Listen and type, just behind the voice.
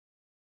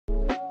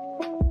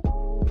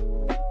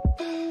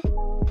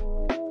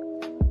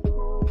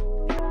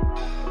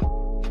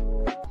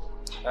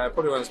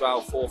Probably when I was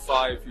about 4 or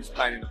 5, used to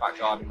playing in the back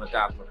garden with my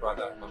dad, my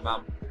brother, my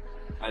mum,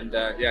 and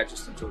yeah,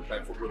 just enjoyed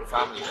playing football with the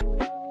family.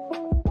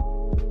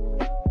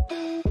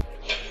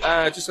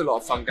 Just a lot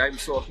of fun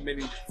games, sort of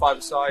mini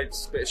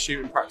five-a-sides, bit of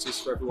shooting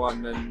practice for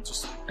everyone, and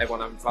just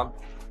everyone having fun.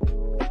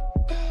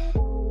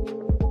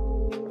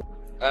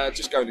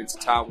 Just going into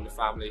town with the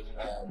family.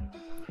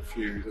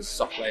 There's a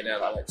soccer lane there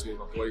that I like to do with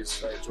my boys,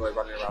 so I enjoy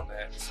running around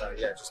there. So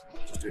yeah, just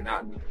doing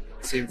that and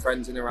seeing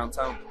friends in and around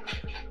town.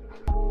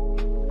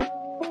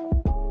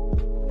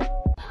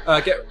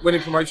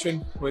 Winning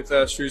promotion with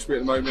Shrewsbury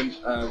at the moment.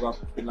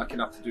 I've been lucky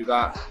enough to do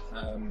that.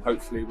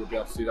 Hopefully we'll be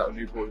able to do that with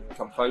Newport. We've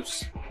come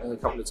close a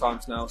couple of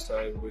times now,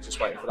 so we're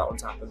just waiting for that one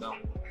to happen now.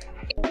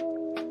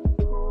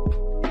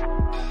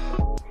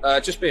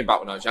 Just being back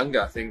when I was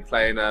younger, I think,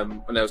 playing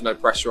when there was no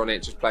pressure on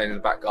it, just playing in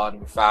the back garden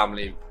with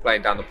family,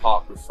 playing down the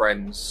park with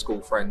friends, school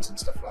friends and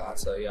stuff like that.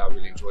 So yeah, I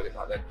really enjoyed it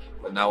back then.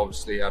 But now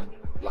obviously I'm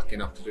lucky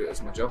enough to do it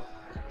as my job.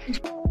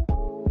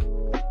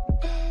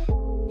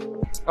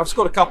 I've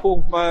scored a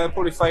couple. My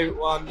probably favourite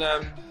one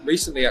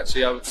recently,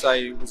 actually, I would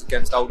say, was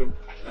against Oldham.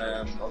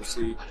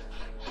 Obviously,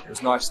 it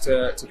was nice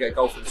to get a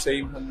goal for the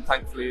team, and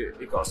thankfully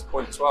it got us a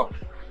point as well.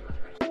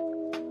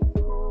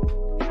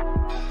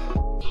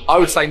 I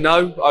would say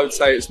no. I would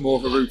say it's more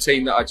of a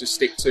routine that I just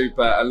stick to,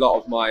 but a lot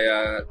of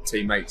my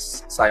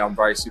teammates say I'm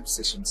very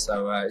superstitious,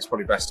 so it's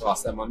probably best to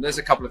ask them one. There's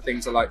a couple of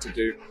things I like to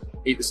do,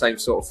 eat the same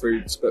sort of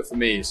foods, but for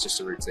me it's just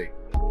a routine.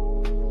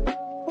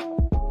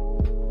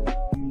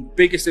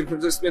 Biggest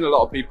influence, there's been a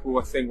lot of people.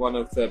 I think one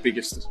of the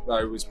biggest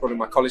though was probably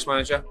my college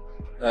manager,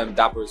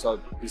 Dabber as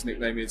his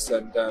nickname is,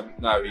 and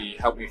no, he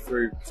helped me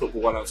through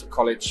football when I was at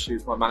college. He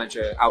was my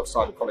manager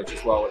outside of college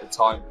as well at the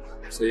time,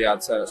 so yeah,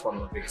 I'd say that's one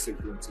of my biggest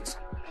influences,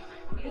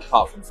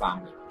 apart from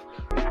family.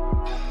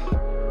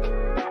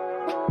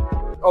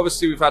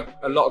 Obviously we've had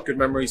a lot of good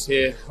memories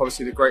here.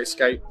 Obviously the Great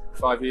Escape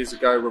 5 years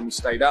ago when we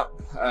stayed up.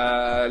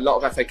 A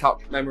lot of FA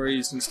Cup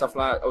memories and stuff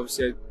like that.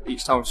 Obviously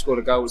each time we scored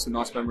a goal was a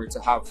nice memory to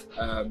have.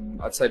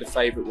 I'd say the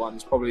favourite one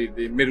is probably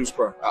the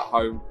Middlesbrough at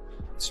home.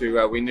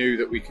 We knew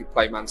that we could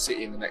play Man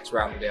City in the next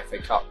round of the FA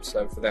Cup,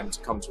 so for them to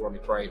come to Ronnie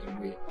Parade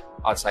and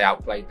I'd say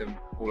outplayed them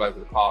all over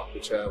the park,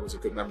 which was a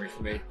good memory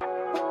for me.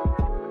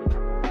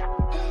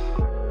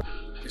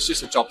 It's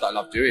just a job that I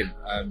love doing.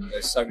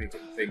 There's so many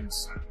different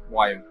things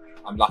why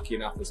I'm lucky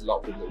enough. There's a lot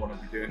of people that want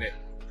to be doing it.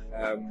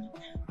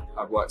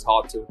 I've worked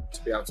hard to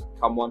be able to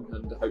become one,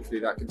 and hopefully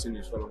that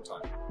continues for a long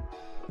time.